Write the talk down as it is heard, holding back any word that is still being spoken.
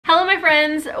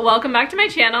friends, welcome back to my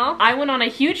channel. I went on a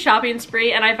huge shopping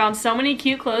spree and I found so many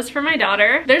cute clothes for my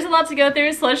daughter. There's a lot to go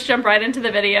through, so let's jump right into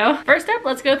the video. First up,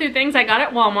 let's go through things I got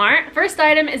at Walmart. First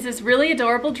item is this really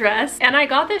adorable dress, and I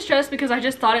got this dress because I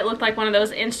just thought it looked like one of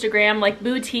those Instagram like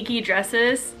boutique-y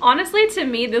dresses. Honestly, to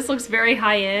me, this looks very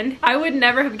high-end. I would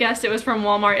never have guessed it was from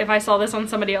Walmart if I saw this on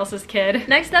somebody else's kid.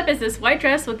 Next up is this white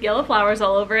dress with yellow flowers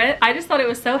all over it. I just thought it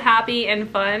was so happy and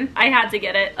fun. I had to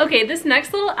get it. Okay, this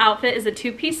next little outfit is a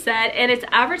two-piece set, and it's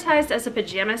advertised as a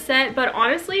pajama set, but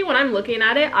honestly, when I'm looking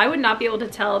at it, I would not be able to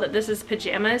tell that this is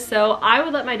pajamas, so I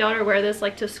would let my daughter wear this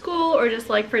like to school or just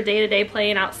like for day-to-day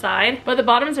playing outside. But the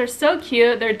bottoms are so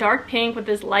cute. They're dark pink with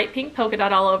this light pink polka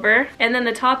dot all over, and then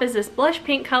the top is this blush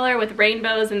pink color with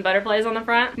rainbows and butterflies on the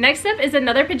front. Next up is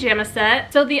another pajama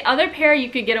set. So the other pair you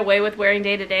could get away with wearing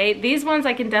day-to-day. These ones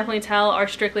I can definitely tell are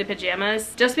strictly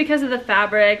pajamas just because of the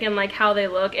fabric and like how they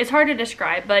look. It's hard to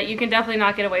describe, but you can definitely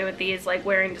not get away with these like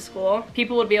wearing to school.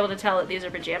 People would be able to tell that these are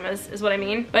pajamas is what I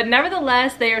mean. But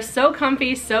nevertheless, they are so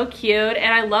comfy, so cute,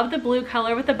 and I love the blue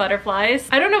color with the butterflies.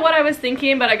 I don't know what I was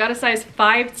thinking, but I got a size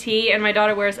 5T and my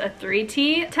daughter wears a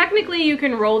 3T. Technically you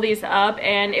can roll these up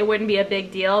and it wouldn't be a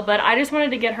big deal, but I just wanted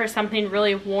to get her something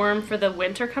really warm for the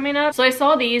winter coming up. So I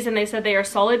saw these and they said they are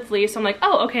solid fleece, so I'm like,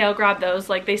 oh okay, I'll grab those.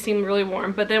 Like they seem really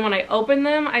warm. But then when I opened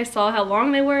them, I saw how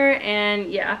long they were, and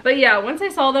yeah. But yeah, once I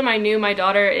saw them, I knew my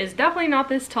daughter is definitely not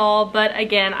this tall, but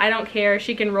again, I don't care.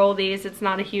 She can roll these. It's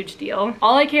not a huge deal.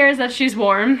 All I care is that she's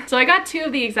warm. So I got two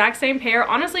of the exact same pair,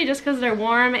 honestly just because they're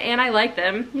warm and I like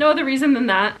them. No other reason than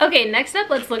that. Okay, next up,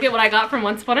 let's look at what I got from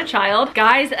Once Upon a Child.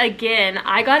 Guys, again,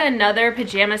 I got another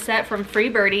pajama set from Free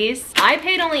Birdies. I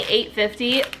paid only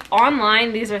 $8.50.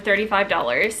 Online, these are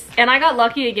 $35. And I got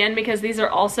lucky again because these are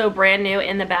also brand new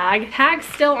in the bag. Tags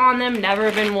still on them,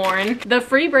 never been worn. The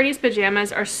Free Birdies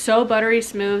pajamas are so buttery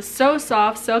smooth, so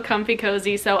soft, so comfy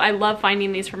cozy, so I love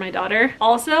finding these for my daughter.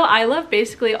 Also, I love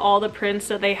basically all the prints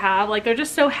that they have. Like, they're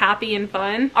just so happy and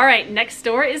fun. All right, next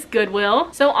store is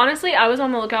Goodwill. So honestly, I was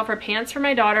on the lookout for pants for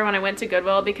my daughter when I went to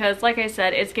Goodwill because like I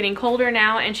said, it's getting colder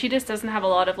now and she just doesn't have a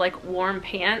lot of like warm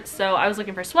pants. So I was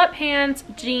looking for sweatpants,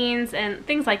 jeans, and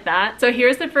things like that. So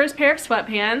here's the first pair of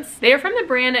sweatpants. They are from the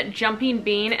brand Jumping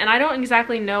Bean, and I don't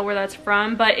exactly know where that's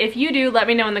from, but if you do, let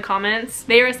me know in the comments.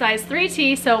 They are a size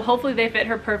 3T, so hopefully they fit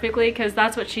her perfectly because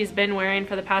that's what she's been wearing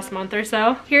for the past month or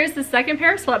so. Here's the second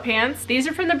pair of sweatpants. These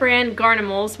are from the brand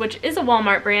Garnimals, which is a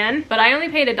Walmart brand, but I only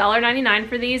paid $1.99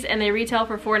 for these and they retail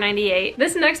for $4.98.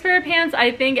 This next pair of pants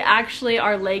I think actually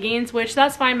are leggings, which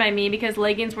that's fine by me because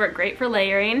leggings work great for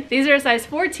layering. These are a size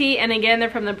 4T, and again, they're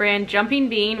from the brand Jumping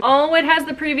Bean. Oh, it has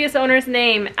the previous owner's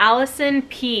name, Allison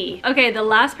P. Okay, the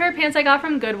last pair of pants I got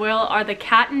from Goodwill are the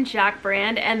Cat and Jack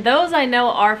brand, and those I know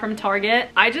are from Target.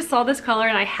 I just saw this color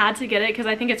and I had to get it because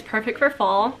I think it's perfect for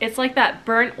fall. It's like that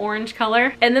burnt orange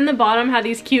color, and then the bottom had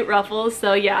these cute ruffles,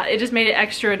 so yeah, it just made it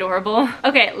extra adorable.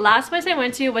 Okay, last place I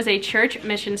went to was a church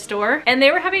mission store, and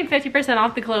they were having 50%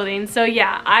 off the clothing, so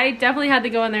yeah, I definitely had to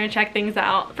go in there and check things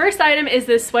out. First item is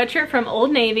this sweatshirt from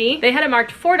Old Navy. They had it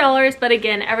marked $4, but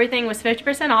again, everything was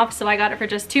 50% off, so I got it for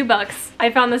just $2.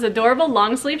 I found this adorable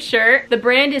long sleeve shirt. The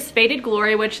brand is Faded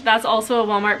Glory, which that's also a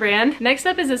Walmart brand. Next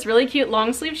up is this really cute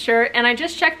long sleeve shirt, and I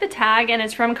just checked the tag and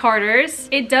it's from Carter's.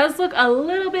 It does look a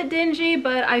little bit dingy,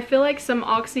 but I feel like some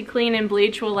OxyClean and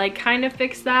bleach will like kind of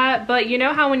fix that. But you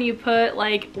know how when you put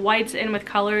like whites in with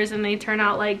colors and they turn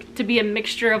out like to be a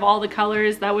mixture of all the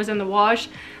colors that was in the wash?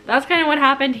 That's kind of what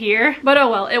happened here, but oh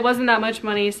well, it wasn't that much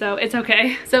money, so it's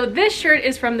okay. So this shirt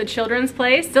is from the Children's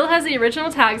Place, still has the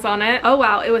original tags on it. Oh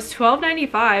wow, it was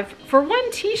 $12.95 for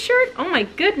one t-shirt? Oh my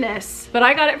goodness. But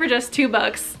I got it for just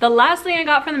 $2. The last thing I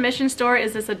got from the Mission store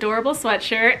is this adorable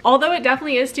sweatshirt. Although it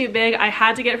definitely is too big, I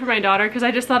had to get it for my daughter because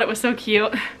I just thought it was so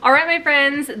cute. All right, my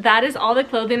friends, that is all the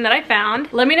clothing that I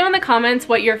found. Let me know in the comments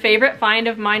what your favorite find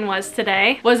of mine was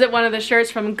today. Was it one of the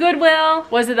shirts from Goodwill?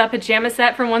 Was it that pajama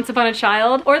set from Once Upon a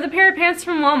Child? Or the pair of pants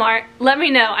from Walmart? Let me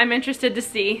know. I'm interested to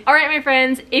see. All right, my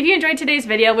friends, if you enjoyed today's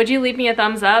video, would you leave me a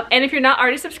thumbs up? And if you're not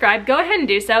already subscribed, go ahead and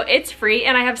do so. It's free,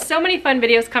 and I have so many fun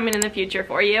videos coming in the future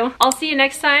for you. I'll see you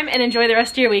next time, and enjoy the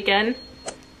rest of your weekend.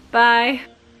 Bye.